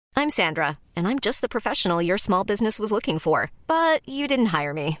I'm Sandra, and I'm just the professional your small business was looking for. But you didn't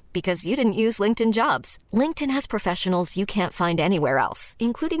hire me because you didn't use LinkedIn Jobs. LinkedIn has professionals you can't find anywhere else,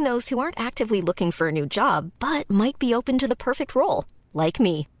 including those who aren't actively looking for a new job, but might be open to the perfect role, like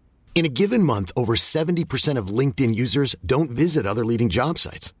me. In a given month, over 70% of LinkedIn users don't visit other leading job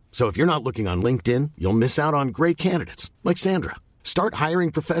sites. So if you're not looking on LinkedIn, you'll miss out on great candidates like Sandra. Start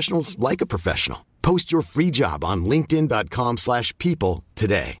hiring professionals like a professional. Post your free job on linkedin.com/people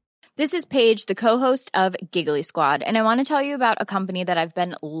today. This is Paige, the co-host of Giggly Squad, and I want to tell you about a company that I've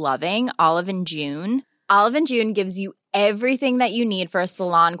been loving, Olive & June. Olive & June gives you everything that you need for a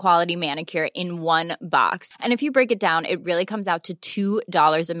salon-quality manicure in one box. And if you break it down, it really comes out to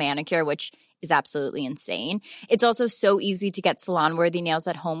 $2 a manicure, which is absolutely insane. It's also so easy to get salon-worthy nails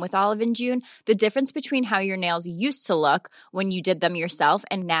at home with Olive & June. The difference between how your nails used to look when you did them yourself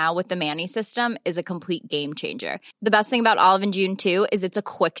and now with the Mani system is a complete game changer. The best thing about Olive & June, too, is it's a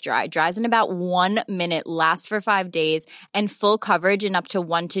quick dry. Dries in about 1 minute, lasts for 5 days, and full coverage in up to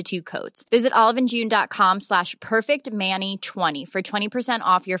 1 to 2 coats. Visit oliveandjune.com/perfectmani20 for 20%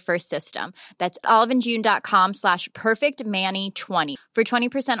 off your first system. That's oliveandjune.com/perfectmani20 for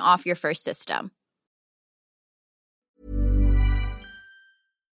 20% off your first system.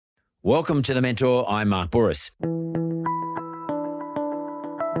 Welcome to The Mentor. I'm Mark Bouris.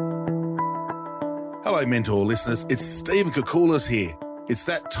 Hello, Mentor listeners. It's Stephen Koukoulas here. It's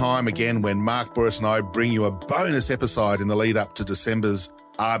that time again when Mark Bouris and I bring you a bonus episode in the lead up to December's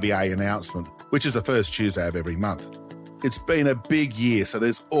RBA announcement, which is the first Tuesday of every month. It's been a big year, so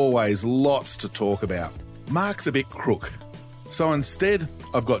there's always lots to talk about. Mark's a bit crook. So instead,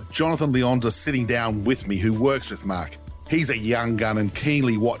 I've got Jonathan Leondis sitting down with me who works with Mark. He's a young gun and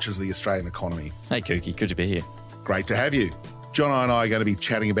keenly watches the Australian economy. Hey, Kooky. Good to be here. Great to have you. John and I are going to be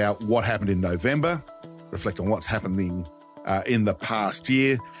chatting about what happened in November, reflect on what's happening in the past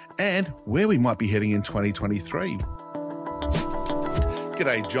year, and where we might be heading in 2023.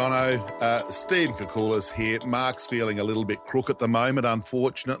 G'day, Jono. Steve Koukoulas here. Mark's feeling a little bit crook at the moment,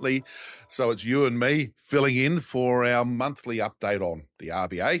 unfortunately. So it's you and me filling in for our monthly update on the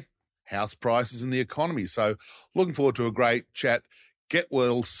RBA, house prices and the economy. So looking forward to a great chat. Get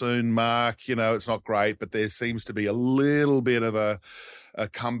well soon, Mark. You know, it's not great, but there seems to be a little bit of a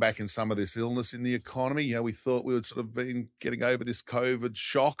comeback in some of this illness in the economy. You know, we thought we would sort of been getting over this COVID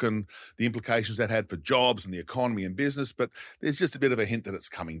shock and the implications that had for jobs and the economy and business, but there's just a bit of a hint that it's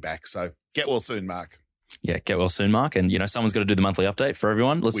coming back. So get well soon, Mark. Yeah, get well soon, Mark. And, you know, someone's got to do the monthly update for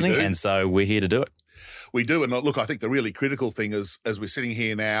everyone listening, and so we're here to do it. We do. And look, I think the really critical thing is, as we're sitting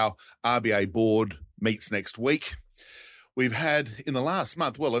here now, RBA board meets next week. We've had in the last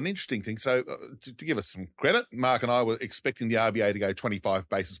month, well, an interesting thing. So to give us some credit, Mark and I were expecting the RBA to go 25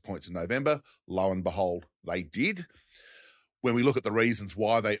 basis points in November. Lo and behold, they did. When we look at the reasons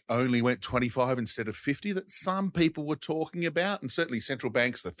why they only went 25 instead of 50 that some people were talking about, and certainly central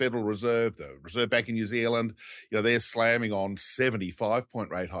banks, the Federal Reserve, the Reserve Bank in New Zealand, you know, they're slamming on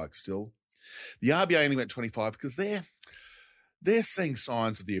 75-point rate hikes still. The RBA only went 25 because they're seeing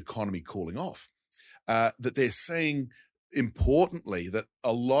signs of the economy cooling off, that they're seeing, importantly, that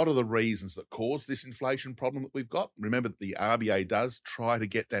a lot of the reasons that cause this inflation problem that we've got, remember that the RBA does try to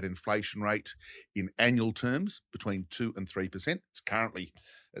get that inflation rate in annual terms between 2 and 3%. It's currently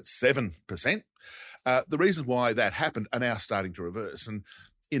at 7%. The reasons why that happened are now starting to reverse, and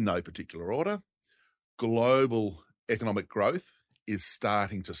in no particular order. Global economic growth is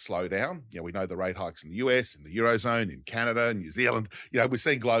starting to slow down. You know, we know the rate hikes in the US, in the Eurozone, in Canada, New Zealand. You know, we're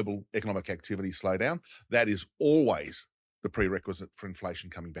seeing global economic activity slow down. That is always the prerequisite for inflation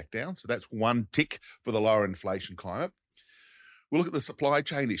coming back down. So that's one tick for the lower inflation climate. We'll look at the supply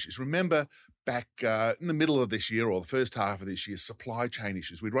chain issues. Remember back in the middle of this year or the first half of this year, supply chain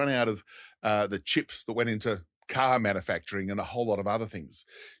issues. We'd run out of the chips that went into car manufacturing and a whole lot of other things.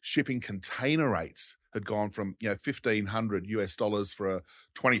 Shipping container rates had gone from, you know, $1,500 for a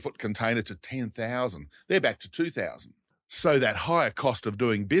 20-foot container to 10,000. They're back to 2,000. So that higher cost of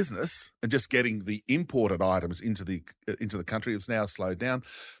doing business and just getting the imported items into the country has now slowed down.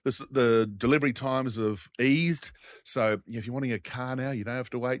 The delivery times have eased. So if you're wanting a car now, you don't have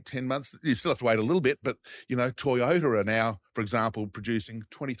to wait 10 months. You still have to wait a little bit, but, you know, Toyota are now, for example, producing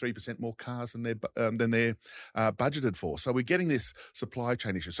 23% more cars than they're budgeted for. So we're getting this supply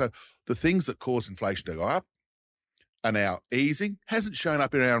chain issue. So the things that cause inflation to go up are now easing. Hasn't shown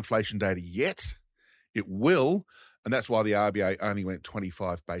up in our inflation data yet. It will. And that's why the RBA only went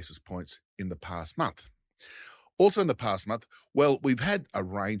 25 basis points in the past month. Also in the past month, well, we've had a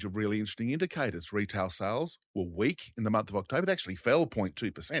range of really interesting indicators. Retail sales were weak in the month of October. They actually fell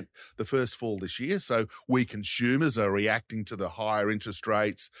 0.2%, the first fall this year. So we consumers are reacting to the higher interest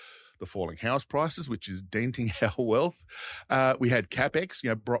rates, the falling house prices, which is denting our wealth. We had CapEx,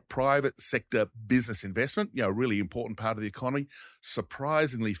 private sector business investment, a really important part of the economy,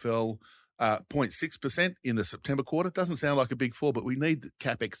 surprisingly fell 0.6% in the September quarter. Doesn't sound like a big fall, but we need the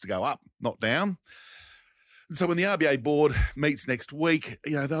CapEx to go up, not down. And so when the RBA board meets next week,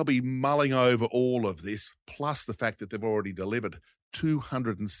 they'll be mulling over all of this, plus the fact that they've already delivered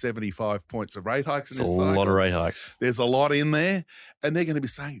 275 points of rate hikes in this cycle. It's a lot of rate hikes. There's a lot in there. And they're going to be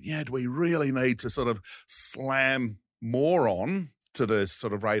saying, do we really need to sort of slam more on to the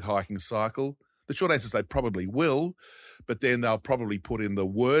sort of rate hiking cycle? The short answer is they probably will, but then they'll probably put in the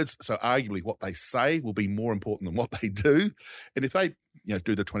words. So arguably what they say will be more important than what they do. And if they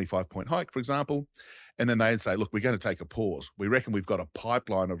do the 25-point hike, for example, and then they say, look, we're going to take a pause. We reckon we've got a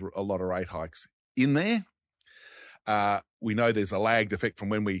pipeline of a lot of rate hikes in there. We know there's a lagged effect from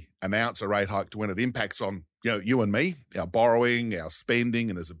when we announce a rate hike to when it impacts on you and me, our borrowing, our spending,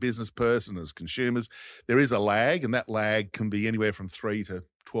 and as a business person, as consumers, there is a lag, and that lag can be anywhere from 3 to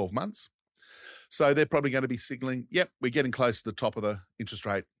 12 months. So they're probably going to be signaling, we're getting close to the top of the interest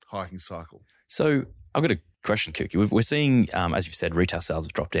rate hiking cycle. So I've got a question, Kooky. We're seeing, as you've said, retail sales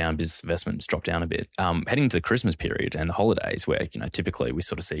have dropped down, business investments dropped down a bit. Heading into the Christmas period and the holidays where, typically we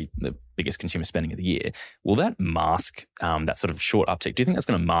sort of see the biggest consumer spending of the year, will that mask that sort of short uptick? Do you think that's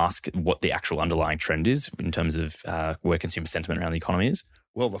going to mask what the actual underlying trend is in terms of where consumer sentiment around the economy is?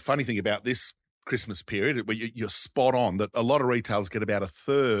 Well, the funny thing about this Christmas period, you're spot on that a lot of retailers get about a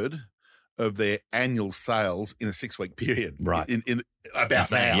third of their annual sales in a 6-week period. Right. In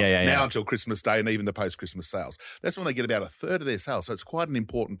about now. Now until Christmas Day and even the post-Christmas sales. That's when they get about a third of their sales. So it's quite an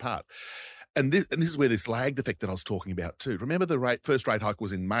important part. And this is where this lagged effect that I was talking about too. Remember the first rate hike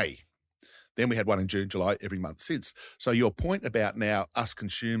was in May. Then we had one in June, July, every month since. So your point about now us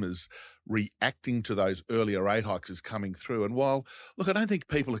consumers reacting to those earlier rate hikes is coming through. And while, look, I don't think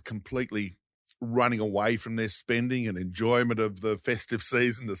people are completely running away from their spending and enjoyment of the festive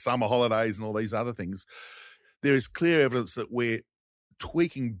season, the summer holidays and all these other things, there is clear evidence that we're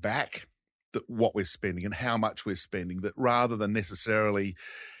tweaking back what we're spending and how much we're spending, that rather than necessarily,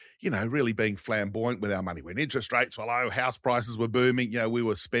 really being flamboyant with our money. When interest rates were low, house prices were booming, we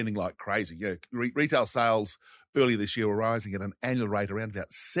were spending like crazy. Retail sales earlier this year were rising at an annual rate around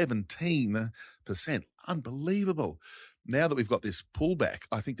about 17%. Unbelievable. Now that we've got this pullback,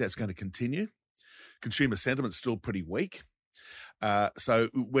 I think that's going to continue. Consumer sentiment's still pretty weak. So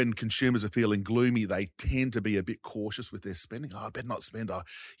when consumers are feeling gloomy, they tend to be a bit cautious with their spending. I better not spend.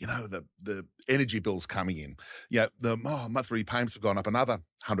 The energy bill's coming in. The monthly payments have gone up another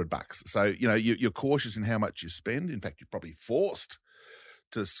 $100. So, you're cautious in how much you spend. In fact, you're probably forced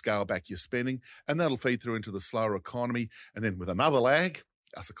to scale back your spending, and that'll feed through into the slower economy. And then with another lag,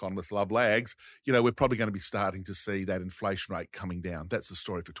 us economists love lags, we're probably going to be starting to see that inflation rate coming down. That's the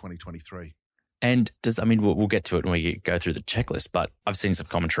story for 2023. And we'll get to it when we go through the checklist, but I've seen some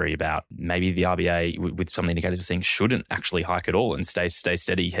commentary about maybe the RBA, with some of the indicators we're seeing, shouldn't actually hike at all and stay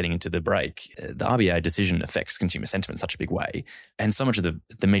steady heading into the break. The RBA decision affects consumer sentiment in such a big way. And so much of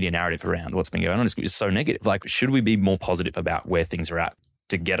the media narrative around what's been going on is so negative. Like, should we be more positive about where things are at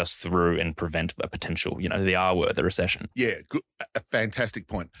to get us through and prevent a potential, the R word, the recession? Yeah, good, a fantastic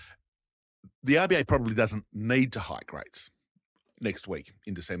point. The RBA probably doesn't need to hike rates next week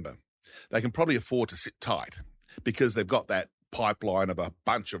in December. They can probably afford to sit tight because they've got that pipeline of a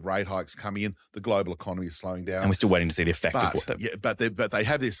bunch of rate hikes coming in. The global economy is slowing down. And we're still waiting to see the effect of what they've... Yeah, but they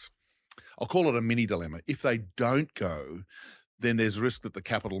have this, I'll call it a mini dilemma. If they don't go, then there's a risk that the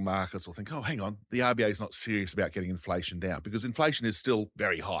capital markets will think, oh, hang on, the RBA is not serious about getting inflation down, because inflation is still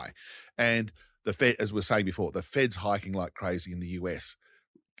very high. And the Fed, as we were saying before, the Fed's hiking like crazy in the US.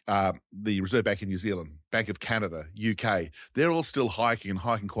 The Reserve Bank in New Zealand, Bank of Canada, UK, they're all still hiking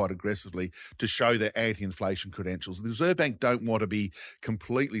quite aggressively to show their anti-inflation credentials. The Reserve Bank don't want to be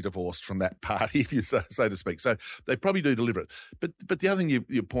completely divorced from that party, if you so to speak. So they probably do deliver it. But the other thing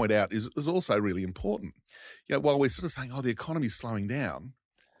you point out is also really important. While we're sort of saying, the economy's slowing down,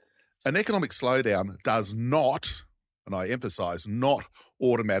 an economic slowdown does not, and I emphasize, not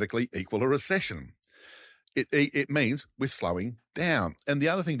automatically equal a recession. It means we're slowing down. And the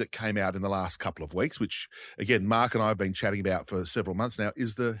other thing that came out in the last couple of weeks, which, again, Mark and I have been chatting about for several months now,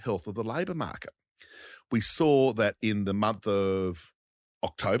 is the health of the labour market. We saw that in the month of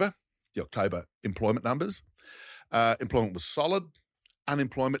October, the October employment numbers, employment was solid.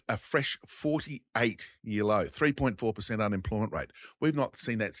 Unemployment, a fresh 48-year low, 3.4% unemployment rate. We've not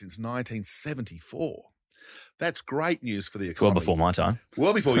seen that since 1974. That's great news for the It's well economy. before my time.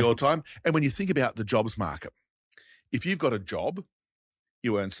 Well before your time. And when you think about the jobs market, if you've got a job,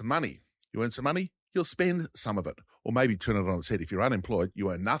 you earn some money. You earn some money, you'll spend some of it. Or maybe turn it on its head. If you're unemployed,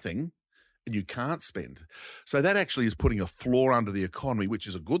 you earn nothing and you can't spend. So that actually is putting a floor under the economy, which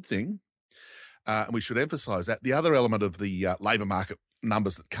is a good thing. And we should emphasise that. The other element of the labour market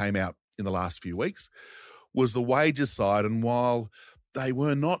numbers that came out in the last few weeks was the wages side. And while they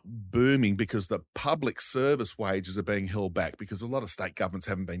were not booming because the public service wages are being held back because a lot of state governments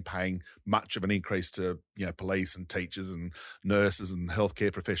haven't been paying much of an increase to, police and teachers and nurses and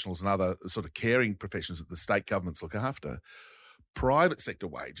healthcare professionals and other sort of caring professions that the state governments look after. Private sector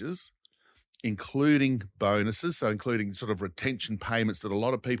wages, including bonuses, so including sort of retention payments that a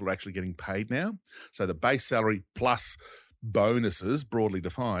lot of people are actually getting paid now. So the base salary plus bonuses, broadly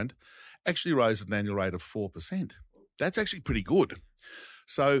defined, actually rose at an annual rate of 4%. That's actually pretty good.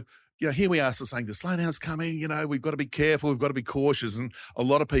 So, here we are still saying the slowdown's coming, we've got to be careful, we've got to be cautious. And a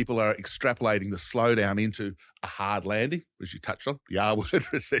lot of people are extrapolating the slowdown into a hard landing, as you touched on, the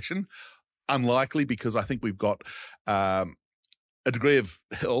R-word recession. Unlikely, because I think we've got a degree of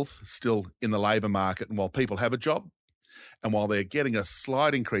health still in the labour market. And while people have a job and while they're getting a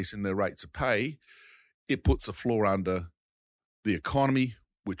slight increase in their rates of pay, it puts a floor under the economy,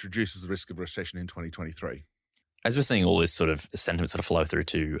 which reduces the risk of recession in 2023. As we're seeing all this sort of sentiment sort of flow through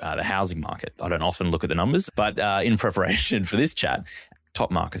to the housing market, I don't often look at the numbers, but in preparation for this chat,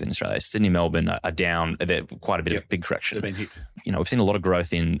 top markets in Australia, Sydney, Melbourne are down. They're quite a bit of big correction. They've been hit. We've seen a lot of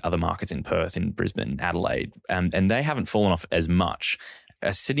growth in other markets in Perth, in Brisbane, Adelaide, and they haven't fallen off as much.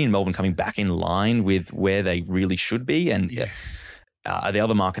 Sydney and Melbourne coming back in line with where they really should be, and are the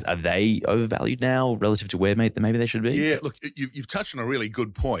other markets, are they overvalued now relative to where maybe they should be? Yeah, look, you've touched on a really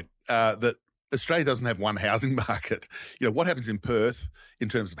good point that Australia doesn't have one housing market. What happens in Perth in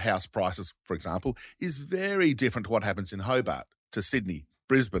terms of house prices, for example, is very different to what happens in Hobart, to Sydney,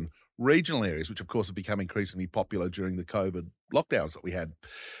 Brisbane, regional areas, which of course have become increasingly popular during the COVID lockdowns that we had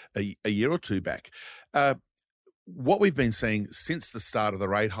a year or two back. What we've been seeing since the start of the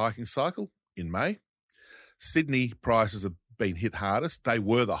rate hiking cycle in May, Sydney prices have been hit hardest. They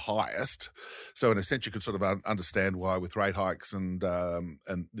were the highest. So in a sense, you could sort of understand why with rate hikes and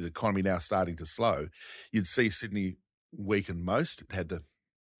the economy now starting to slow, you'd see Sydney weaken most. It had the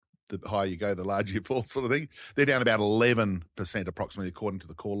higher you go, the larger you fall sort of thing. They're down about 11% approximately according to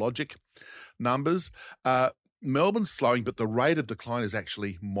the CoreLogic numbers. Melbourne's slowing, but the rate of decline is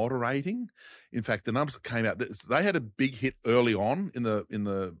actually moderating. In fact, the numbers that came out, they had a big hit early on in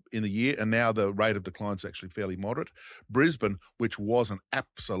the year, and now the rate of decline is actually fairly moderate. Brisbane, which was an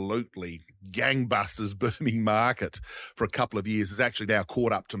absolutely gangbusters booming market for a couple of years, is actually now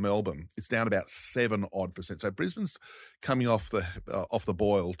caught up to Melbourne. It's down about 7% So Brisbane's coming off the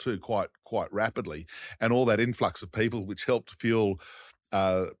boil too quite rapidly, and all that influx of people, which helped fuel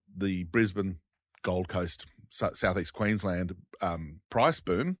the Brisbane, Gold Coast, Southeast Queensland price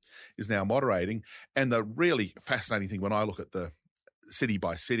boom, is now moderating. And the really fascinating thing when I look at the city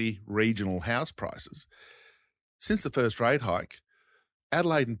by city regional house prices, since the first rate hike,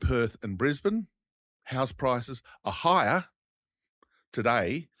 Adelaide and Perth and Brisbane house prices are higher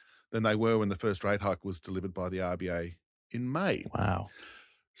today than they were when the first rate hike was delivered by the RBA in May. Wow.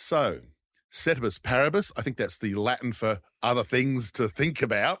 So ceteris paribus, I think that's the Latin for other things to think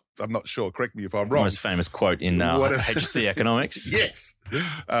about. I'm not sure, correct me if I'm wrong. Most famous quote in HSC economics. Yes,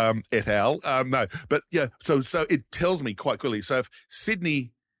 et al. No, but yeah, so it tells me quite clearly. So if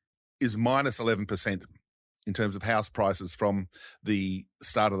Sydney is minus 11% in terms of house prices from the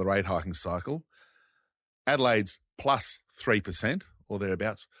start of the rate hiking cycle, Adelaide's plus 3% or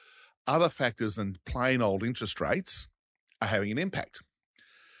thereabouts, other factors than plain old interest rates are having an impact.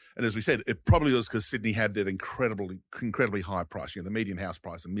 And as we said, it probably was because Sydney had that incredibly high price. The median house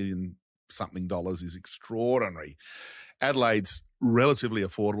price, $1 million something is extraordinary. Adelaide's relatively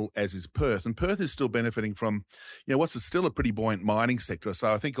affordable, as is Perth. And Perth is still benefiting from, what's still a pretty buoyant mining sector.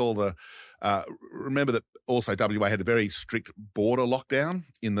 So I think remember that also WA had a very strict border lockdown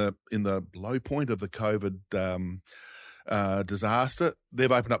in the low point of the COVID disaster.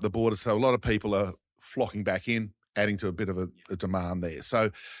 They've opened up the border, so a lot of people are flocking back in, adding to a bit of a demand there.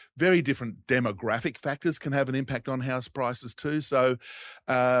 So very different demographic factors can have an impact on house prices too. So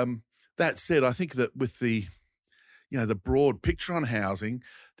that said, I think that with the broad picture on housing,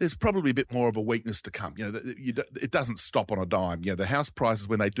 there's probably a bit more of a weakness to come. It doesn't stop on a dime. The house prices,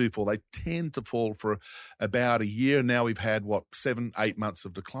 when they do fall, they tend to fall for about a year. Now we've had, 7-8 months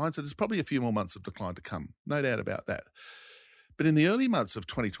of decline. So there's probably a few more months of decline to come. No doubt about that. But in the early months of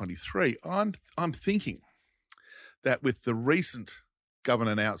 2023, I'm thinking that with the recent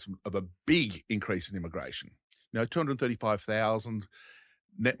government announcement of a big increase in immigration, 235,000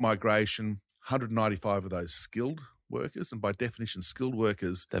 net migration, 195 of those skilled workers. And by definition, skilled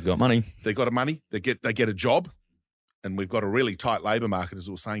workers, They've got money. they've got money, they get a job, and we've got a really tight labour market, as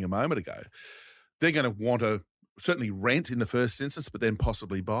we were saying a moment ago. They're going to want to certainly rent in the first instance, but then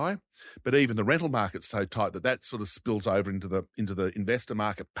possibly buy. But even the rental market's so tight that sort of spills over into the investor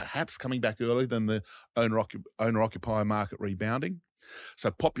market, perhaps coming back earlier than the owner-occupier market rebounding. So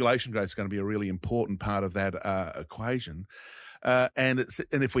population growth is going to be a really important part of that equation. And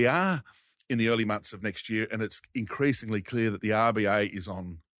if we are in the early months of next year and it's increasingly clear that the RBA is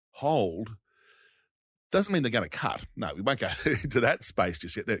on hold, doesn't mean they're going to cut. No, we won't go into that space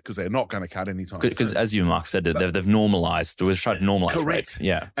just yet because they're not going to cut anytime soon. Because as you, Mark, said, they've normalised. We've tried to normalise correct. Rates.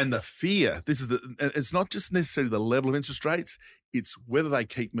 Yeah. And the fear, it's not just necessarily the level of interest rates, it's whether they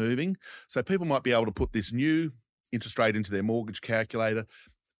keep moving. So people might be able to put this new interest rate into their mortgage calculator,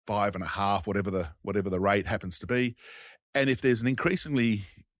 5.5, whatever the rate happens to be. And if there's an increasingly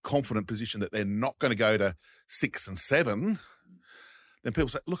confident position that they're not going to go to 6 and 7, then people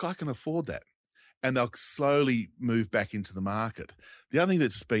say, look, I can afford that. And they'll slowly move back into the market. The other thing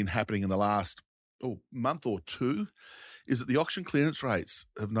that's been happening in the last month or two is that the auction clearance rates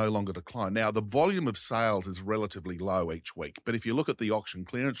have no longer declined. Now, the volume of sales is relatively low each week, but if you look at the auction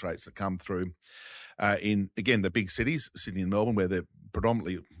clearance rates that come through in, again, the big cities, Sydney and Melbourne, where they're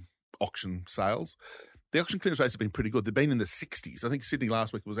predominantly auction sales, the auction clearance rates have been pretty good. They've been in the 60s. I think Sydney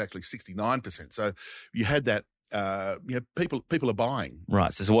last week was actually 69%. So you had that. People are buying.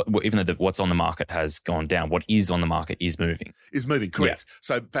 Right. So even though what's on the market has gone down, what is on the market is moving. Is moving, correct. Yeah.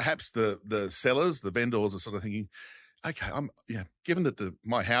 So perhaps the sellers, the vendors are sort of thinking, okay, given that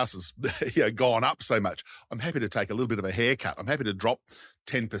my house has gone up so much, I'm happy to take a little bit of a haircut. I'm happy to drop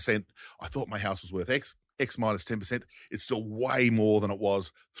 10%. I thought my house was worth X minus 10%. It's still way more than it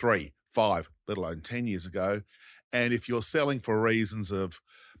was 3, 5, let alone 10 years ago. And if you're selling for reasons of,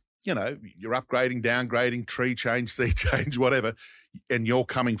 you're upgrading, downgrading, tree change, sea change, whatever, and you're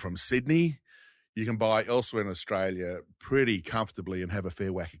coming from Sydney, you can buy elsewhere in Australia pretty comfortably and have a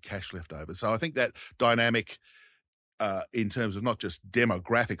fair whack of cash left over. So I think that dynamic in terms of not just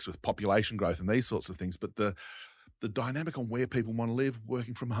demographics with population growth and these sorts of things, but the dynamic on where people want to live,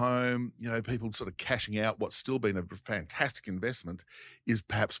 working from home, people sort of cashing out what's still been a fantastic investment is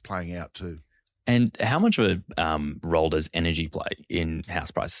perhaps playing out too. And how much of a role does energy play in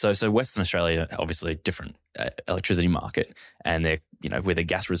house prices? So Western Australia, obviously, different electricity market, and they're where the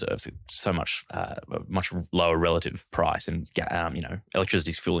gas reserves are so much lower relative price, and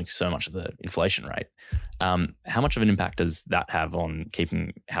electricity is fueling so much of the inflation rate. How much of an impact does that have on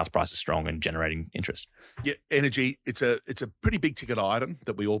keeping house prices strong and generating interest? Yeah, energy. It's a pretty big ticket item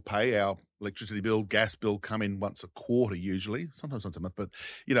that we all pay. Our electricity bill, gas bill come in once a quarter usually, sometimes once a month, but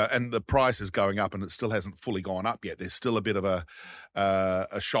and the price is going up and it still hasn't fully gone up yet. There's still a bit of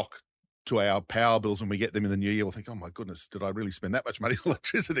a shock to our power bills when we get them in the new year. We'll think, oh my goodness, did I really spend that much money on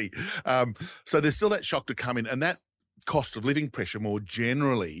electricity? So there's still that shock to come in, and that cost of living pressure more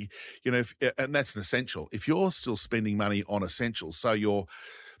generally, and that's an essential. If you're still spending money on essentials, so your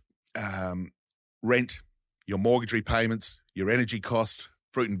rent, your mortgage repayments, your energy costs,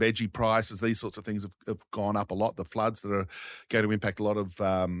 fruit and veggie prices, these sorts of things have gone up a lot. The floods that are going to impact a lot of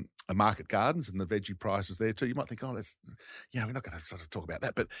market gardens and the veggie prices there too. You might think, we're not going to sort of talk about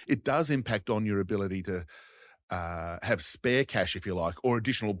that, but it does impact on your ability to have spare cash, if you like, or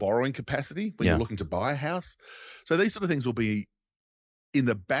additional borrowing capacity when you're looking to buy a house. So these sort of things will be in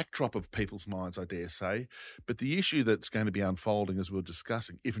the backdrop of people's minds, I dare say. But the issue that's going to be unfolding, as we were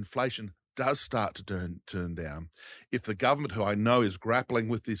discussing, if inflation does start to turn down, if the government, who I know is grappling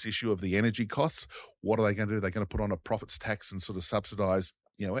with this issue of the energy costs, what are they going to do? They're going to put on a profits tax and sort of subsidise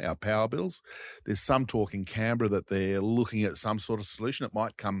our power bills. There's some talk in Canberra that they're looking at some sort of solution. It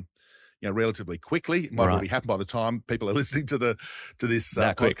might come relatively quickly. It might already happen by the time people are listening to this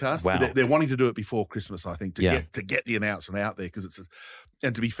podcast. Wow. They're wanting to do it before Christmas, I think, to get the announcement out there, because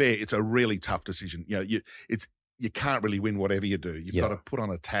and to be fair, it's a really tough decision. You can't really win whatever you do. You've got to put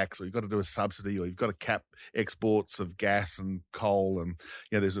on a tax, or you've got to do a subsidy, or you've got to cap exports of gas and coal. And,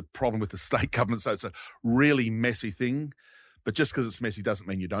 there's a problem with the state government. So it's a really messy thing. But just because it's messy doesn't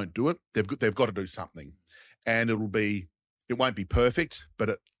mean you don't do it. They've got to do something. And it won't be perfect, but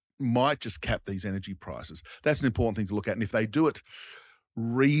it might just cap these energy prices. That's an important thing to look at. And if they do it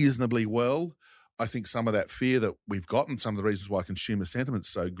reasonably well, I think some of that fear that we've got, and some of the reasons why consumer sentiment's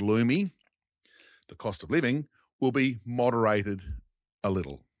so gloomy, the cost of living, will be moderated a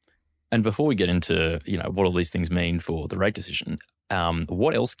little. And before we get into, what all these things mean for the rate decision,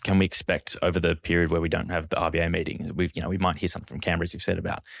 What else can we expect over the period where we don't have the RBA meeting? We might hear something from Canberra, as you've said,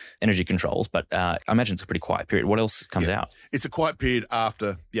 about energy controls, but I imagine it's a pretty quiet period. What else comes out? It's a quiet period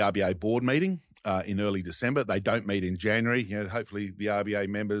after the RBA board meeting in early December. They don't meet in January. Hopefully the RBA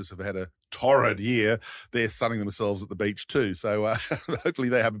members have had a torrid year. They're sunning themselves at the beach too. So hopefully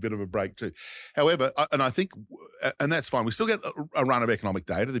they have a bit of a break too. However, and I think, and that's fine, we still get a run of economic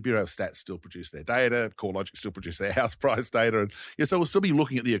data. The Bureau of Stats still produce their data. CoreLogic still produce their house price data. And so we'll still be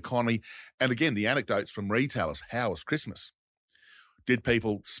looking at the economy. And again, the anecdotes from retailers. How was Christmas? Did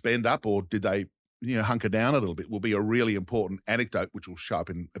people spend up or did they hunker down a little bit? Will be a really important anecdote, which will show up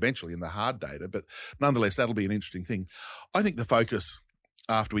eventually in the hard data. But nonetheless, that'll be an interesting thing. I think the focus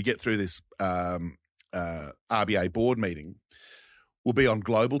after we get through this RBA board meeting will be on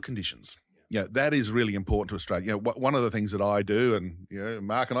global conditions. That is really important to Australia. One of the things that I do, and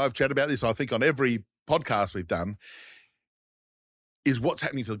Mark and I have chatted about this, I think on every podcast we've done, is what's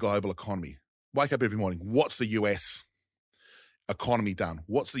happening to the global economy. Wake up every morning. What's the US economy done?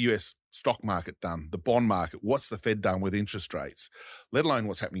 What's the US stock market done? The bond market? What's the Fed done with interest rates? Let alone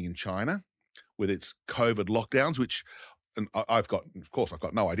what's happening in China with its COVID lockdowns, which, and I've got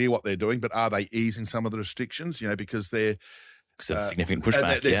no idea what they're doing, but are they easing some of the restrictions? Because they're significant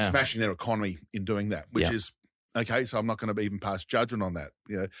pushback. They're smashing their economy in doing that, which is okay. So I'm not going to even pass judgment on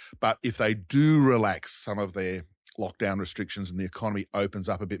that. But if they do relax some of their lockdown restrictions and the economy opens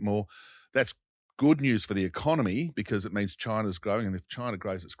up a bit more, that's good news for the economy because it means China's growing, and if China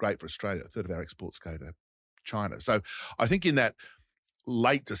grows, it's great for Australia. A third of our exports go to China. So I think in that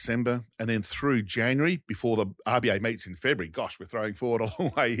late December and then through January before the RBA meets in February, gosh, we're throwing forward a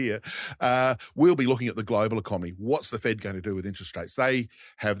long way here, we'll be looking at the global economy. What's the Fed going to do with interest rates? They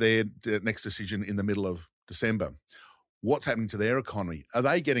have their next decision in the middle of December. What's happening to their economy? Are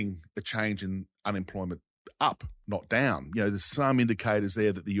they getting a change in unemployment up, not down? There's some indicators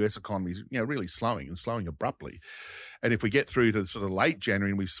there that the US economy is, really slowing and slowing abruptly. And if we get through to sort of late January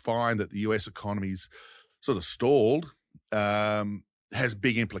and we find that the US economy's sort of stalled, has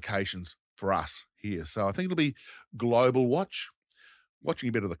big implications for us here. So I think it'll be global watching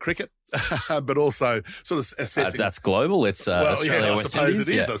a bit of the cricket, but also sort of assessing. That's global. It's Australia, West Indies.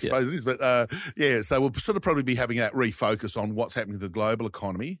 I suppose it is. But so we'll sort of probably be having that refocus on what's happening to the global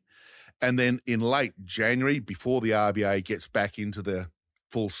economy. And then in late January, before the RBA gets back into the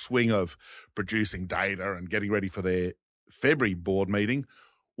full swing of producing data and getting ready for their February board meeting,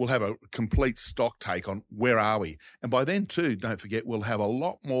 we'll have a complete stock take on where are we. And by then too, don't forget, we'll have a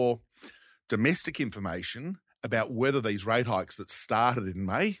lot more domestic information about whether these rate hikes that started in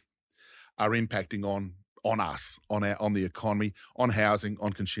May are impacting on us, on the economy, on housing,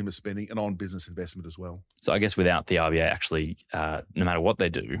 on consumer spending, and on business investment as well. So I guess without the RBA actually, no matter what they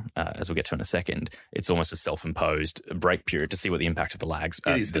do, as we'll get to in a second, it's almost a self-imposed break period to see what the impact of the lags.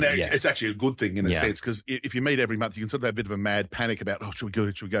 It is. It's actually a good thing in a sense, because if you meet every month, you can sort of have a bit of a mad panic about, should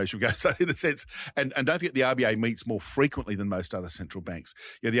we go? So in a sense, and don't forget the RBA meets more frequently than most other central banks.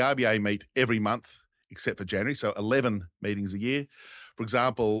 The RBA meet every month except for January, so 11 meetings a year. For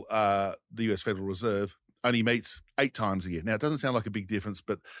example, the US Federal Reserve only meets 8 times a year. Now, it doesn't sound like a big difference,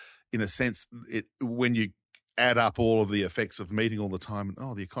 but in a sense, when you add up all of the effects of meeting all the time,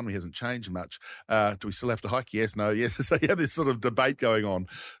 and, the economy hasn't changed much. Do we still have to hike? Yes, no, yes. So you have this sort of debate going on.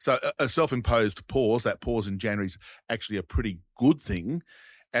 So a self-imposed pause, that pause in January is actually a pretty good thing,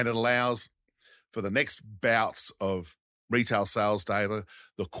 and it allows for the next bouts of retail sales data.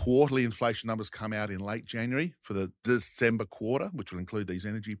 The quarterly inflation numbers come out in late January for the December quarter, which will include these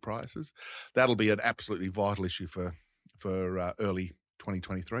energy prices. That'll be an absolutely vital issue for early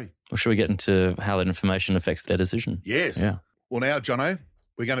 2023. Well, should we get into how that information affects their decision? Yes. Yeah. Well, now, Jono,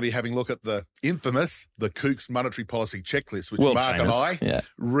 we're going to be having a look at the infamous, the Kooks Monetary Policy Checklist, which Mark and I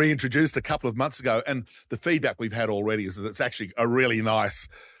reintroduced a couple of months ago. And the feedback we've had already is that it's actually a really nice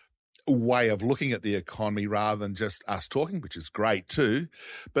way of looking at the economy rather than just us talking, which is great too.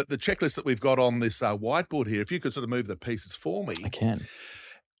 But the checklist that we've got on this whiteboard here, if you could sort of move the pieces for me. I can.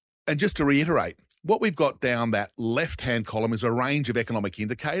 And just to reiterate, what we've got down that left-hand column is a range of economic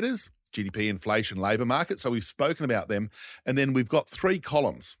indicators, GDP, inflation, labour market. So we've spoken about them. And then we've got 3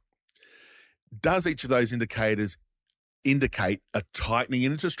 columns. Does each of those indicators indicate a tightening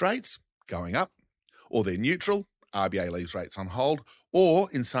in interest rates going up, or they're neutral? RBA leaves rates on hold, or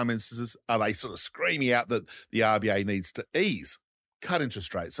in some instances, are they sort of screaming out that the RBA needs to cut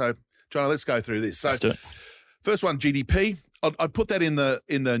interest rates? So, John, let's go through this. So, let's do it. First one, GDP. I'd put that in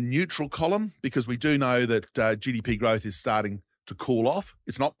the neutral column because we do know that GDP growth is starting to cool off.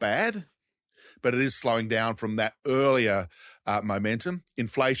 It's not bad, but it is slowing down from that earlier momentum.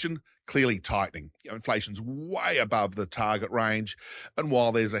 Inflation, clearly tightening. Inflation's way above the target range. And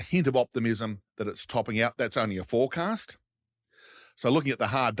while there's a hint of optimism that it's topping out, that's only a forecast. So looking at the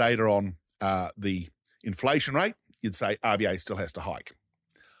hard data on the inflation rate, you'd say RBA still has to hike.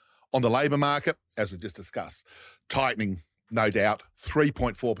 On the labour market, as we've just discussed, tightening, no doubt,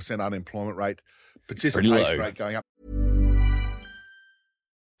 3.4% unemployment rate, participation rate going up.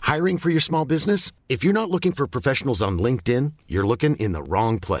 Hiring for your small business? If you're not looking for professionals on LinkedIn, you're looking in the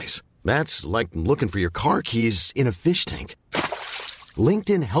wrong place. That's like looking for your car keys in a fish tank.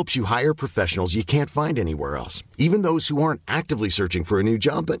 LinkedIn helps you hire professionals you can't find anywhere else, even those who aren't actively searching for a new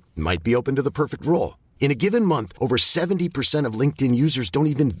job but might be open to the perfect role. In a given month, over 70% of LinkedIn users don't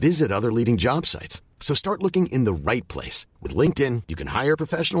even visit other leading job sites. So start looking in the right place. With LinkedIn, you can hire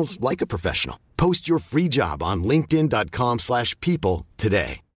professionals like a professional. Post your free job on linkedin.com/people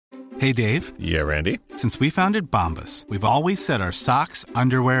today. Hey, Dave. Yeah, Randy. Since we founded Bombas, we've always said our socks,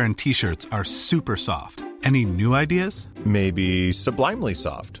 underwear, and T-shirts are super soft. Any new ideas? Maybe sublimely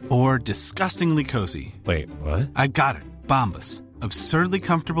soft. Or disgustingly cozy. Wait, what? I got it. Bombas. Absurdly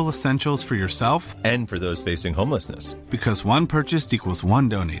comfortable essentials for yourself and for those facing homelessness. Because one purchased equals one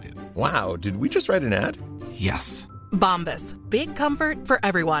donated. Wow, did we just write an ad? Yes. Bombas. Big comfort for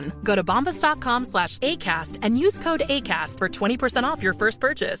everyone. Go to bombas.com/ACAST and use code ACAST for 20% off your first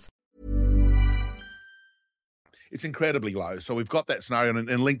purchase. It's incredibly low. So we've got that scenario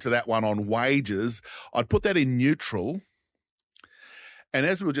and linked to that one on wages. I'd put that in neutral. And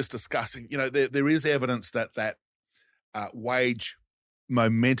as we were just discussing, there is evidence that wage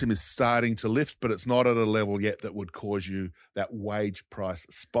momentum is starting to lift, but it's not at a level yet that would cause you that wage price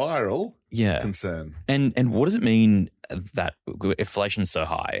spiral concern. And what does it mean that inflation's so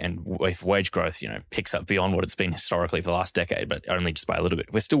high and if wage growth, picks up beyond what it's been historically for the last decade, but only just by a little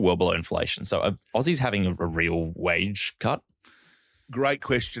bit, we're still well below inflation. So are Aussies having a real wage cut? Great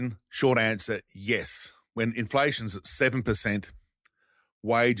question. Short answer, yes. When inflation's at 7%,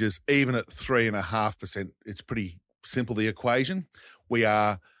 wages, even at 3.5%, it's pretty simple, the equation. We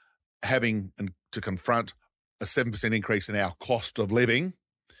are having to confront a 7% increase in our cost of living,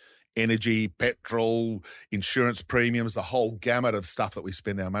 energy, petrol, insurance premiums, the whole gamut of stuff that we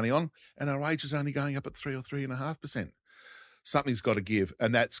spend our money on, and our wages are only going up at 3 or 3.5%. Something's got to give,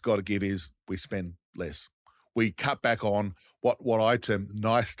 and that's got to give is we spend less. We cut back on what I term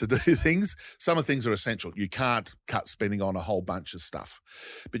nice to do things. Some of the things are essential. You can't cut spending on a whole bunch of stuff,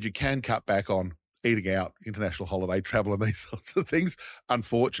 but you can cut back on eating out, international holiday travel and these sorts of things,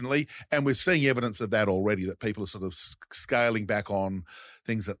 unfortunately. And we're seeing evidence of that already, that people are sort of scaling back on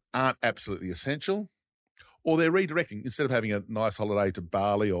things that aren't absolutely essential, or they're redirecting. Instead of having a nice holiday to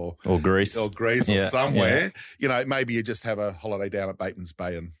Bali or Greece or somewhere, maybe you just have a holiday down at Bateman's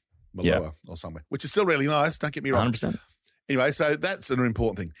Bay and Malua or somewhere, which is still really nice, don't get me wrong. 100%. Anyway, so that's an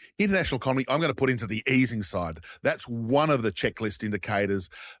important thing. International economy, I'm going to put into the easing side. That's one of the checklist indicators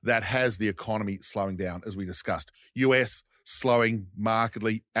that has the economy slowing down, as we discussed. US slowing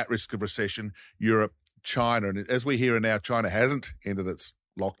markedly, at risk of recession. Europe, China, and as we hear now, China hasn't ended its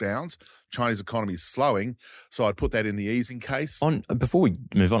lockdowns. Chinese economy is slowing, so I'd put that in the easing case. Before we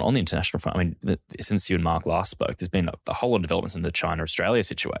move on the international front, since you and Mark last spoke, there's been a whole lot of developments in the China-Australia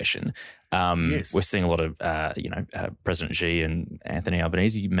situation. Yes. We're seeing a lot of, President Xi and Anthony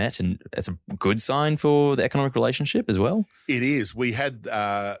Albanese met, and it's a good sign for the economic relationship as well. It is. We had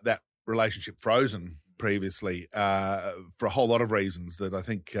that relationship frozen previously for a whole lot of reasons that I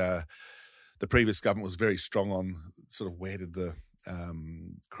think the previous government was very strong on, sort of where did the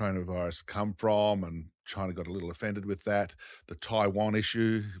coronavirus come from, and China got a little offended with that. The Taiwan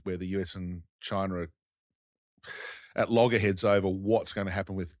issue, where the US and China are at loggerheads over what's going to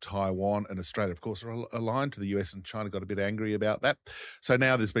happen with Taiwan, and Australia, of course, are aligned to the US, and China got a bit angry about that. So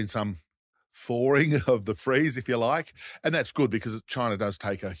now there's been some thawing of the freeze, if you like, and that's good because China does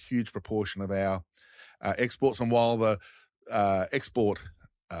take a huge proportion of our exports, and while the export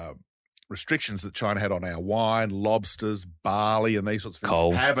restrictions that China had on our wine, lobsters, barley, and these sorts of things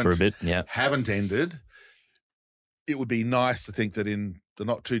Coal for a bit, haven't ended. It would be nice to think that in the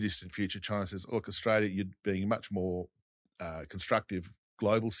not too distant future, China says, look, Australia, you're being a much more constructive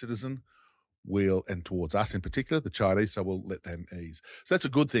global citizen, and towards us in particular, the Chinese, so we'll let them ease. So that's a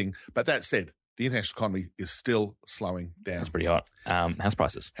good thing. But that said, the international economy is still slowing down. That's pretty hot. House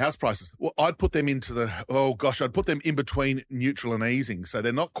prices. House prices. Well, I'd put them I'd put them in between neutral and easing. So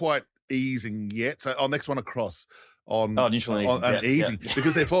they're not quite easing yet. So next one across on neutral and easing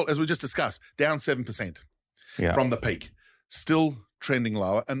because they're, as we just discussed, down 7% from the peak, still trending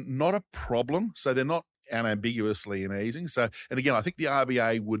lower and not a problem. So they're not unambiguously in easing. So, and again, I think the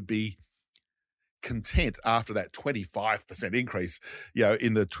RBA would be content after that 25% increase,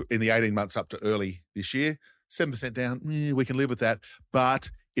 in the 18 months up to early this year. 7% down, we can live with that.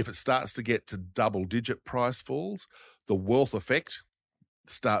 But if it starts to get to double-digit price falls, the wealth effect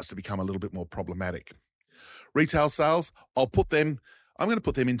starts to become a little bit more problematic. Retail sales, I'm going to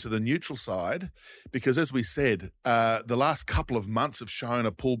put them into the neutral side because, as we said, the last couple of months have shown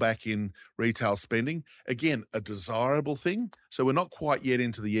a pullback in retail spending. Again, a desirable thing. So we're not quite yet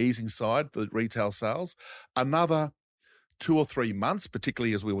into the easing side for retail sales. Another 2 or 3 months,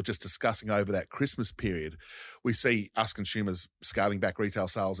 particularly as we were just discussing over that Christmas period, we see us consumers scaling back retail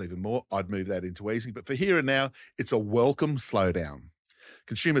sales even more. I'd move that into easing. But for here and now, it's a welcome slowdown.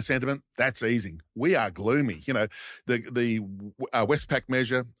 Consumer sentiment, that's easing. We are gloomy. The Westpac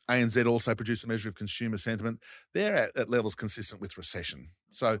measure, ANZ also produced a measure of consumer sentiment. They're at levels consistent with recession.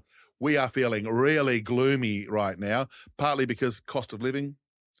 So we are feeling really gloomy right now, partly because cost of living,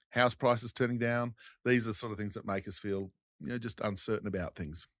 house prices turning down. These are the sort of things that make us feel just uncertain about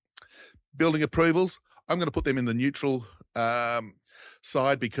things. Building approvals, I'm going to put them in the neutral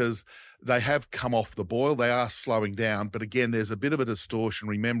side because they have come off the boil. They are slowing down. But again, there's a bit of a distortion,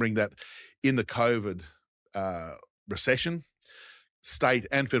 remembering that in the COVID recession, state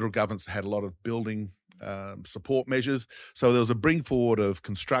and federal governments had a lot of building support measures. So there was a bring forward of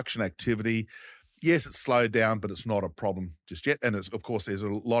construction activity. Yes, it's slowed down, but it's not a problem just yet. And of course, there's a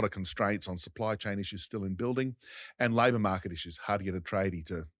lot of constraints on supply chain issues still in building and labour market issues. Hard to get a tradie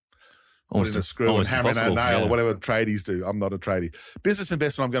to put in a screw and hammer in a nail or whatever tradies do. I'm not a tradie. Business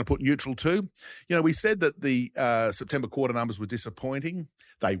investment, I'm going to put neutral too. We said that the September quarter numbers were disappointing.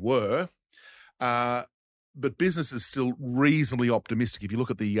 They were. But business is still reasonably optimistic. If you look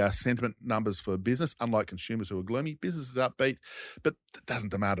at the sentiment numbers for business, unlike consumers who are gloomy, business is upbeat, but it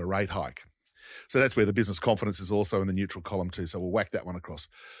doesn't demand a rate hike. So that's where the business confidence is also in the neutral column too. So we'll whack that one across.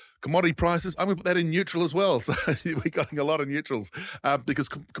 Commodity prices, I'm going to put that in neutral as well. So we're getting a lot of neutrals because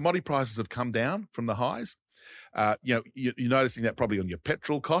commodity prices have come down from the highs. You're noticing that probably on your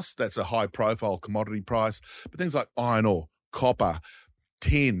petrol costs. That's a high profile commodity price. But things like iron ore, copper,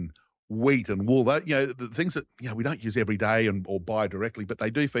 tin, wheat and wool, the things that we don't use every day or buy directly, but they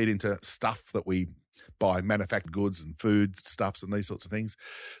do feed into stuff that we buy, manufactured goods and food stuffs and these sorts of things.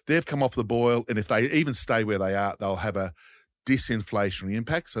 They've come off the boil, and if they even stay where they are, they'll have a disinflationary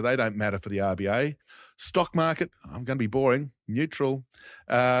impact, so they don't matter for the RBA. Stock market, I'm going to be boring, neutral,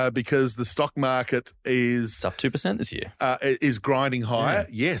 because the stock market is... It's up 2% this year. Is grinding higher,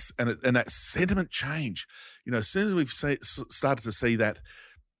 yes, and that sentiment change. As soon as we've started to see that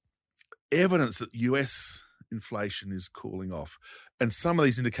evidence that US inflation is cooling off, and some of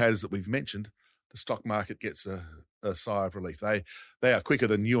these indicators that we've mentioned, the stock market gets a sigh of relief. They are quicker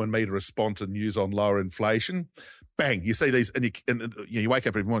than you and me to respond to news on lower inflation. Bang, you see these, and you wake up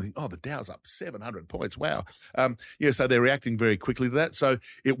every morning, the Dow's up 700 points. Wow. So they're reacting very quickly to that. So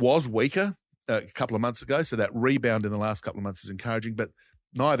it was weaker a couple of months ago. So that rebound in the last couple of months is encouraging, but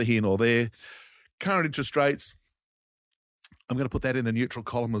neither here nor there. Current interest rates, I'm going to put that in the neutral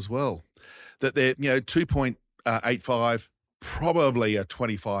column as well. That they're 2.85, probably a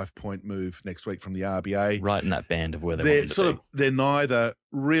 25-point move next week from the RBA. Right in that band of where they want to be. They're neither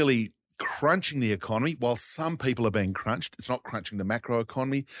really crunching the economy. While some people are being crunched, it's not crunching the macro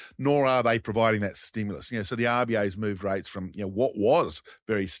economy, nor are they providing that stimulus. So the RBA's moved rates from what was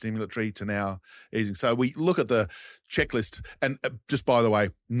very stimulatory to now easing. So we look at the checklist, and just by the way,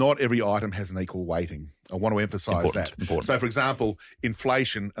 not every item has an equal weighting. I want to emphasise that. Important. So, for example,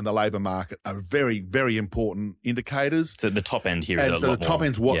 inflation and the labour market are very, very important indicators. So the top end here is a lot so more. the top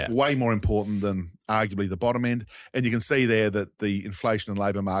end's way more important than arguably the bottom end. And you can see there that the inflation and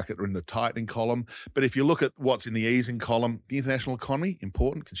labour market are in the tightening column. But if you look at what's in the easing column, the international economy,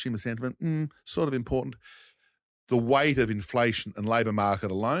 important. Consumer sentiment, sort of important. The weight of inflation and labour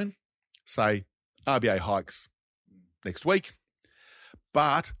market alone, say RBA hikes next week.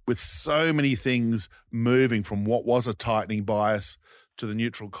 But with so many things moving from what was a tightening bias to the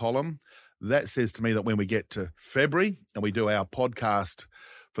neutral column, that says to me that when we get to February and we do our podcast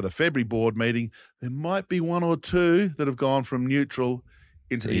for the February board meeting, there might be one or two that have gone from neutral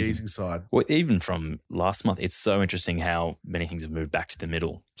into the easing side. Well, even from last month, it's so interesting how many things have moved back to the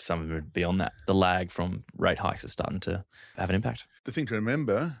middle. Some have moved beyond that. The lag from rate hikes is starting to have an impact. The thing to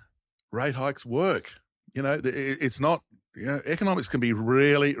remember, rate hikes work. It's not... economics can be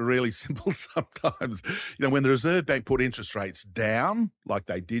really, really simple sometimes. When the Reserve Bank put interest rates down, like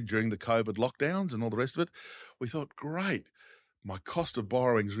they did during the COVID lockdowns and all the rest of it, we thought, great, my cost of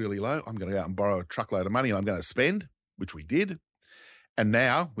borrowing is really low. I'm going to go out and borrow a truckload of money and I'm going to spend, which we did. And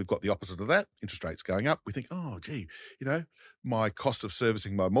now we've got the opposite of that, interest rates going up. We think, oh, gee, my cost of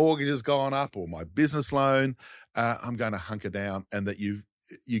servicing my mortgage has gone up or my business loan, I'm going to hunker down, and that you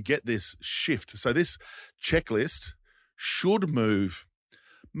get this shift. So this checklist should move,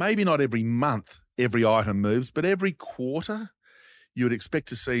 maybe not every month, every item moves, but every quarter you would expect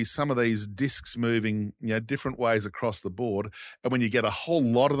to see some of these discs moving, different ways across the board. And when you get a whole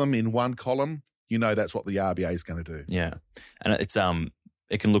lot of them in one column, that's what the RBA is going to do. Yeah. And it's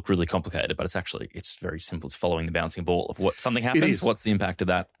it can look really complicated, but it's very simple. It's following the bouncing ball of what something happens. What's the impact of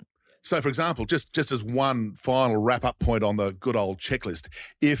that? So, for example, just as one final wrap-up point on the good old checklist,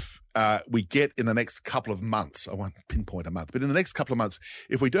 if we get in the next couple of months, I won't pinpoint a month, but in the next couple of months,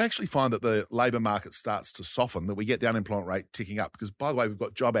 if we do actually find that the labour market starts to soften, that we get the unemployment rate ticking up, because, by the way, we've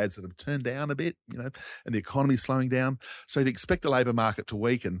got job ads that have turned down a bit, and the economy's slowing down. So you'd expect the labour market to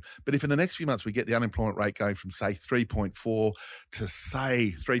weaken. But if in the next few months we get the unemployment rate going from, say, 3.4 to,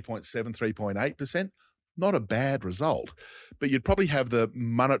 say, 3.7, 3.8%, not a bad result, but you'd probably have the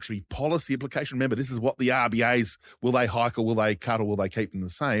monetary policy implication. Remember, this is what the RBA's, will they hike or will they cut or will they keep them the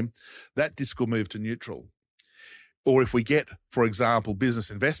same? That disc will move to neutral. Or if we get, for example,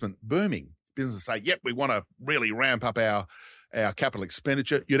 business investment booming, businesses say, yep, we want to really ramp up our capital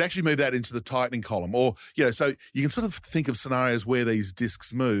expenditure, you'd actually move that into the tightening column. Or, so you can sort of think of scenarios where these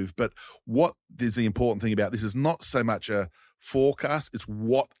discs move, but what is the important thing about this is not so much a forecast, it's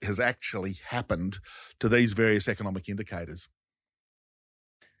what has actually happened to these various economic indicators.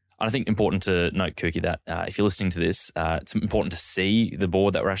 I think important to note, Kooky, that if you're listening to this, it's important to see the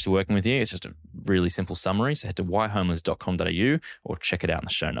board that we're actually working with here. It's just a really simple summary. So head to whyhomeless.com.au or check it out in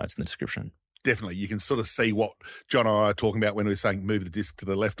the show notes in the description. Definitely. You can sort of see what John and I are talking about when we're saying move the disc to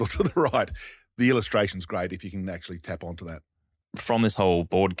the left or to the right. The illustration's great if you can actually tap onto that. From this whole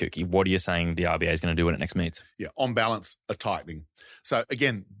board, Kooky, what are you saying the RBA is going to do when it next meets? Yeah, on balance, a tightening. So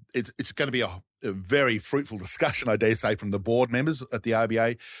again, it's going to be a very fruitful discussion, I dare say, from the board members at the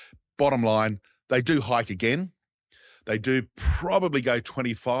RBA. Bottom line, they do hike again. They do probably go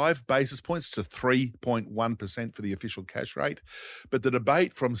 25 basis points to 3.1% for the official cash rate. But the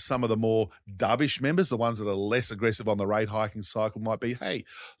debate from some of the more dovish members, the ones that are less aggressive on the rate hiking cycle, might be, hey,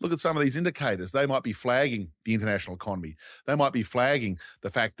 look at some of these indicators. They might be flagging the international economy. They might be flagging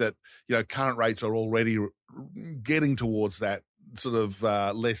the fact that, current rates are already getting towards that sort of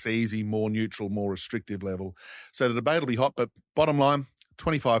less easy, more neutral, more restrictive level. So the debate will be hot. But bottom line,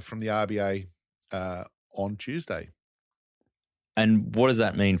 25 from the RBA on Tuesday. And what does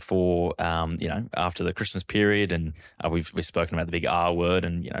that mean for, after the Christmas period? And we've spoken about the big R word,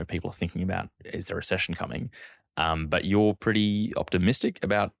 and, people are thinking about, is there a recession coming? But you're pretty optimistic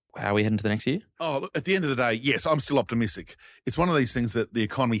about how we head into the next year? Oh, look, at the end of the day, yes, I'm still optimistic. It's one of these things that the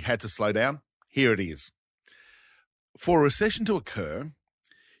economy had to slow down. Here it is. For a recession to occur,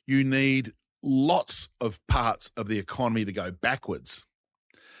 you need lots of parts of the economy to go backwards.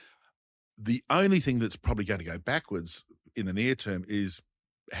 The only thing that's probably going to go backwards in the near term is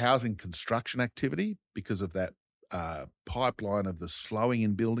housing construction activity because of that pipeline of the slowing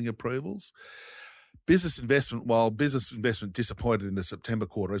in building approvals. Business investment, while business investment disappointed in the September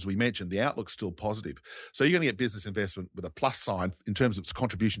quarter, as we mentioned, the outlook's still positive. So you're going to get business investment with a plus sign in terms of its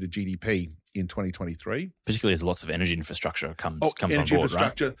contribution to GDP in 2023. Particularly as lots of energy infrastructure comes on board,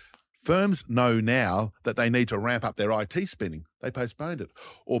 infrastructure. Right? Firms know now that they need to ramp up their IT spending. They postponed it.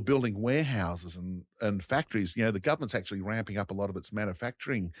 Or building warehouses and factories. The government's actually ramping up a lot of its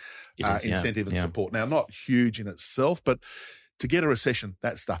manufacturing incentive and support. Now, not huge in itself, but to get a recession,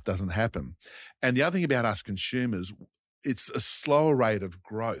 that stuff doesn't happen. And the other thing about us consumers, it's a slower rate of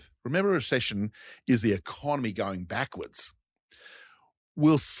growth. Remember, a recession is the economy going backwards.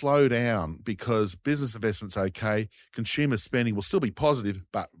 We'll slow down because business investment's okay. Consumer spending will still be positive,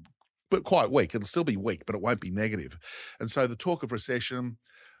 but quite weak. It'll still be weak, but it won't be negative. And so the talk of recession,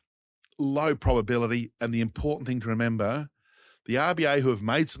 low probability, and the important thing to remember, the RBA, who have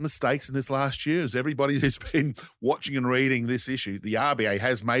made some mistakes in this last year, as everybody who's been watching and reading this issue, the RBA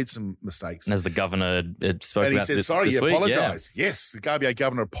has made some mistakes. And as the governor spoke and about he said, this sorry, this he week, apologised. Yes, the RBA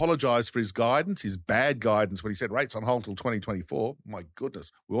governor apologised for his guidance, his bad guidance when he said rates on hold until 2024. My goodness,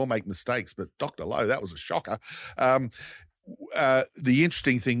 we all make mistakes, but Dr. Lowe, that was a shocker. The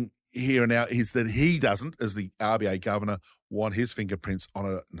interesting thing here and now is that he doesn't, as the RBA governor, want his fingerprints on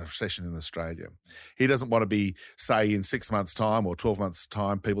a recession in Australia. He doesn't want to be, say, in 6 months' time or 12 months'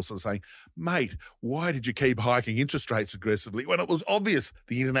 time, people sort of saying, mate, why did you keep hiking interest rates aggressively when it was obvious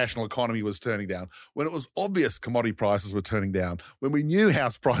the international economy was turning down, when it was obvious commodity prices were turning down, when we knew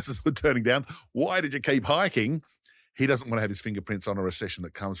house prices were turning down? Why did you keep hiking? he doesn't want to have his fingerprints on a recession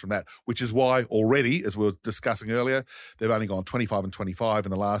that comes from that, which is why already, as we were discussing earlier, they've only gone 25 and 25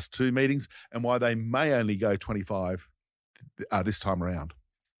 in the last 2 meetings, and why they may only go 25 this time around.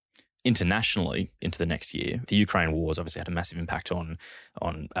 Internationally, into the next year, the Ukraine war has obviously had a massive impact on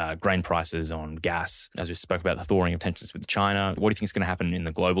grain prices, on gas. As we spoke about, the thawing of tensions with China. What do you think is going to happen in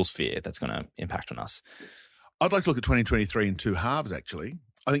the global sphere that's going to impact on us? I'd like to look at 2023 in 2 halves, actually.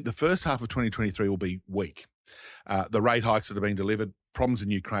 I think the first half of 2023 will be weak. The rate hikes that are being delivered, problems in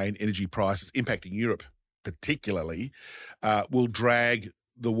Ukraine, energy prices impacting Europe particularly, will drag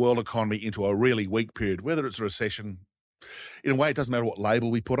the world economy into a really weak period, whether it's a recession. In a way, it doesn't matter what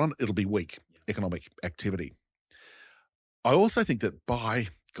label we put on, it'll be weak economic activity. I also think that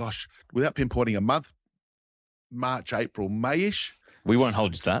without pinpointing a month, March, April, May-ish. We won't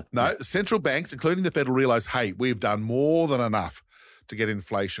hold you to that. No, central banks, including the Federal, realise, hey, we've done more than enough to get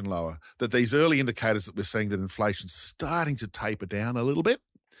inflation lower. That these early indicators that we're seeing that inflation's starting to taper down a little bit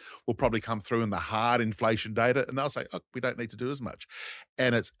will probably come through in the hard inflation data, and they'll say, oh, we don't need to do as much.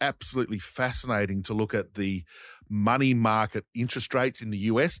 And it's absolutely fascinating to look at the money market interest rates in the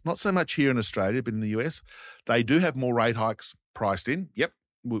US, not so much here in Australia, but in the US. They do have more rate hikes priced in. Yep,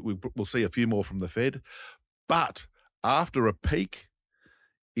 we'll see a few more from the Fed. But after a peak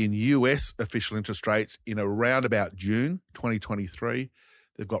in US official interest rates in around about June 2023,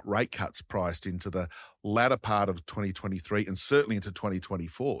 they've got rate cuts priced into the latter part of 2023 and certainly into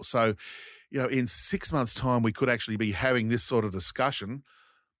 2024. So, in 6 months' time, we could actually be having this sort of discussion.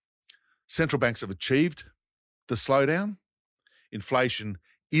 Central banks have achieved the slowdown. Inflation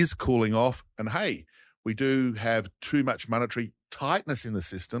is cooling off. And hey, we do have too much monetary tightness in the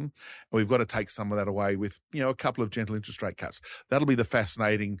system, and we've got to take some of that away with, a couple of gentle interest rate cuts. That'll be the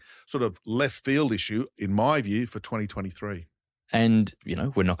fascinating sort of left field issue, in my view, for 2023. And,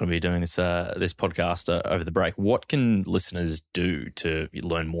 we're not going to be doing this podcast over the break. What can listeners do to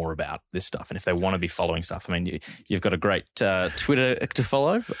learn more about this stuff? And if they want to be following stuff, I mean, you've got a great Twitter to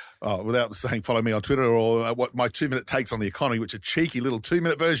follow. Oh, without saying follow me on Twitter or what my 2-minute takes on the economy, which are cheeky little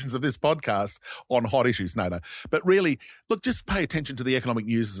 2-minute versions of this podcast on hot issues. No. But really, look, just pay attention to the economic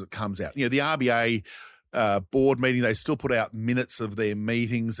news as it comes out. The RBA board meeting, they still put out minutes of their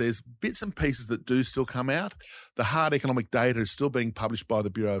meetings. There's bits and pieces that do still come out. The hard economic data is still being published by the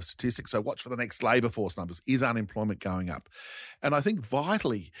Bureau of Statistics. So watch for the next labour force numbers. Is unemployment going up? And I think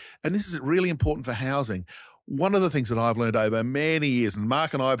vitally, and this is really important for housing, one of the things that I've learned over many years, and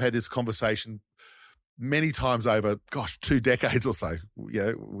Mark and I have had this conversation many times over, 2 decades or so,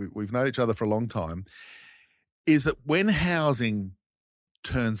 we've known each other for a long time, is that when housing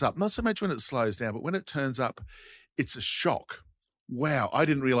turns up, not so much when it slows down, but when it turns up, it's a shock. Wow, I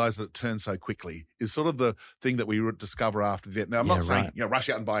didn't realize that it turned so quickly, is sort of the thing that we discover after the event. Now, I'm not saying, rush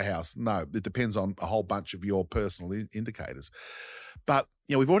out and buy a house. No, it depends on a whole bunch of your personal indicators. But,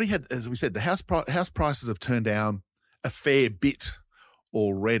 we've already had, as we said, the house prices have turned down a fair bit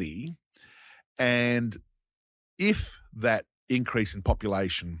already. And if that increase in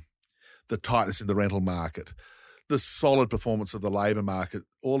population, the tightness in the rental market, the solid performance of the labour market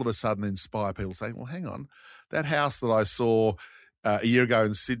all of a sudden inspire people saying, well, hang on, that house that I saw a year ago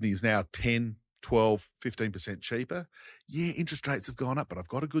in Sydney is now 10, 12, 15% cheaper. Yeah, interest rates have gone up, but I've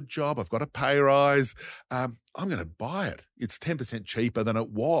got a good job. I've got a pay rise. I'm going to buy it. It's 10% cheaper than it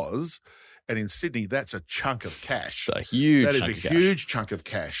was. And in Sydney, that's a chunk of cash. It's a huge chunk of cash. That is a huge chunk of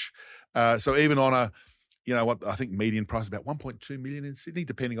cash. So even on a, what I think median price is about 1.2 million in Sydney,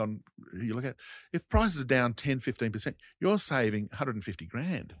 depending on who you look at. If prices are down 10, 15%, you're saving 150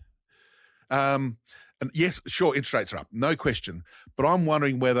 grand. And yes, sure, interest rates are up, no question. But I'm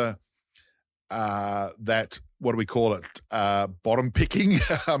wondering whether that, what do we call it, bottom picking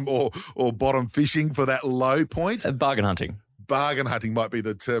or bottom fishing for that low point? Bargain hunting. Bargain hunting might be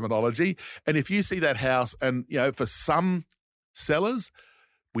the terminology. And if you see that house and, for some sellers,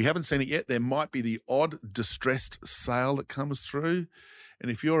 we haven't seen it yet, there might be the odd distressed sale that comes through.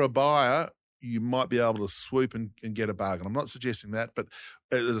 And if you're a buyer, you might be able to swoop and get a bargain. I'm not suggesting that, but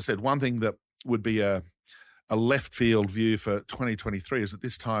as I said, one thing that would be a left field view for 2023 is that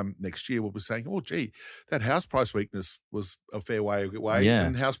this time next year we'll be saying, oh, gee, that house price weakness was a fair way away. Yeah.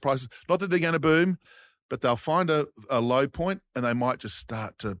 And house prices, not that they're going to boom, but they'll find a low point and they might just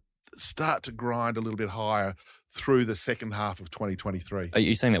start to grind a little bit higher through the second half of 2023. Are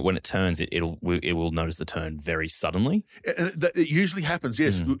you saying that when it turns, it will notice the turn very suddenly? It usually happens,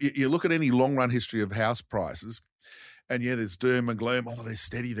 yes. You look at any long-run history of house prices, and there's doom and gloom. Oh, they're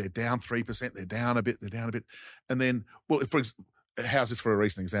steady. They're down 3%. They're down a bit. And then, how's this for a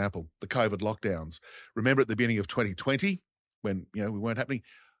recent example? The COVID lockdowns. Remember at the beginning of 2020 when, we weren't happening,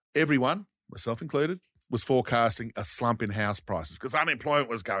 everyone, myself included, was forecasting a slump in house prices because unemployment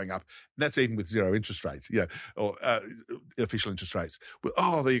was going up. And that's even with zero interest rates, or official interest rates.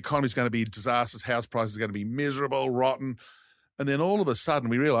 Oh, the economy's going to be disastrous. House prices are going to be miserable, rotten. And then all of a sudden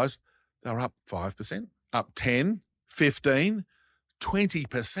we realised they were up 5%, up 10, 15,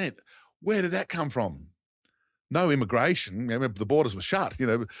 20%. Where did that come from? No immigration. Remember, the borders were shut,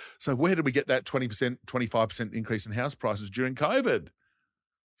 So where did we get that 20%, 25% increase in house prices during COVID?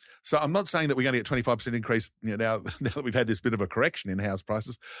 So I'm not saying that we're going to get 25% increase now that we've had this bit of a correction in house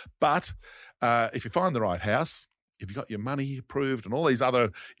prices. But if you find the right house, if you've got your money approved and all these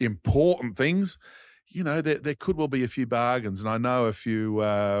other important things, there could well be a few bargains. And I know a few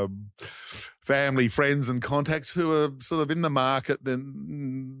family, friends and contacts who are sort of in the market.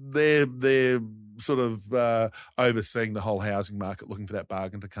 Then they're sort of overseeing the whole housing market, looking for that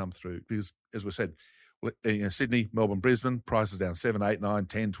bargain to come through. Because, as we said, Sydney, Melbourne, Brisbane, prices down 7, 8, 9,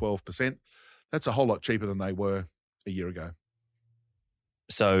 10, 12%. That's a whole lot cheaper than they were a year ago.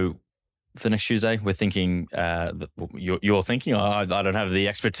 So for next Tuesday, we're thinking, you're thinking, I don't have the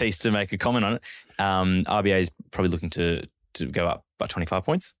expertise to make a comment on it. RBA is probably looking to go up by 25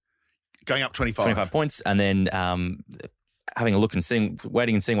 points. Going up 25. 25 points. And then having a look and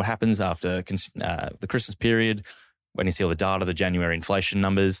waiting and seeing what happens after the Christmas period, waiting to see all the data, the January inflation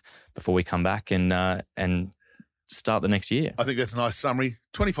numbers before we come back and start the next year. I think that's a nice summary.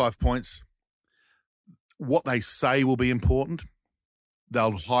 25 points. What they say will be important.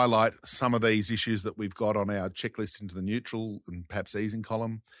 They'll highlight some of these issues that we've got on our checklist into the neutral and perhaps easing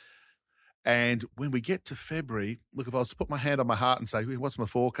column. And when we get to February, look, if I was to put my hand on my heart and say, what's my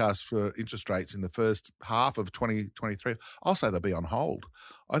forecast for interest rates in the first half of 2023, I'll say they'll be on hold.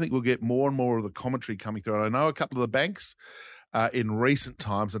 I think we'll get more and more of the commentary coming through. And I know a couple of the banks in recent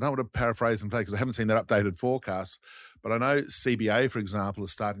times, I don't want to paraphrase them because I haven't seen that updated forecast, but I know CBA, for example,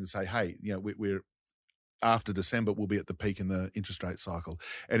 is starting to say, hey, we're after December, we'll be at the peak in the interest rate cycle.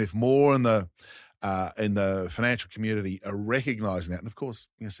 And if more in the financial community are recognising that, and of course,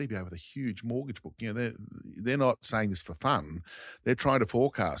 CBA with a huge mortgage book, they're not saying this for fun. They're trying to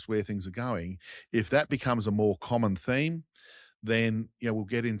forecast where things are going. If that becomes a more common theme, then we'll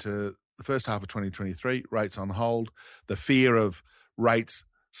get into the first half of 2023, rates on hold. The fear of rates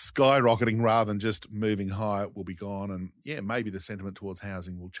skyrocketing rather than just moving higher will be gone, and maybe the sentiment towards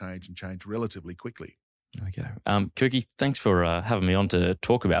housing will change relatively quickly. Okay. Kooky, thanks for having me on to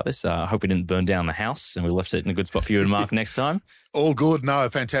talk about this. I hope we didn't burn down the house and we left it in a good spot for you and Mark next time. All good. No,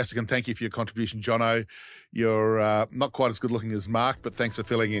 fantastic. And thank you for your contribution, Jono. You're not quite as good looking as Mark, but thanks for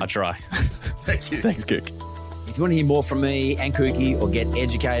filling in. I try. Thank you. Thanks, Kook. If you want to hear more from me and Kooky or get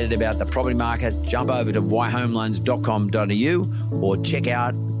educated about the property market, jump over to whyhomeloans.com.au or check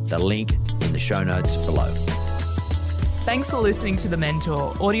out the link in the show notes below. Thanks for listening to The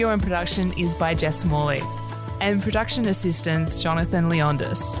Mentor. Audio and production is by Jess Morley and production assistants Jonathan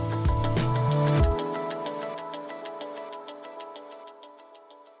Leondis.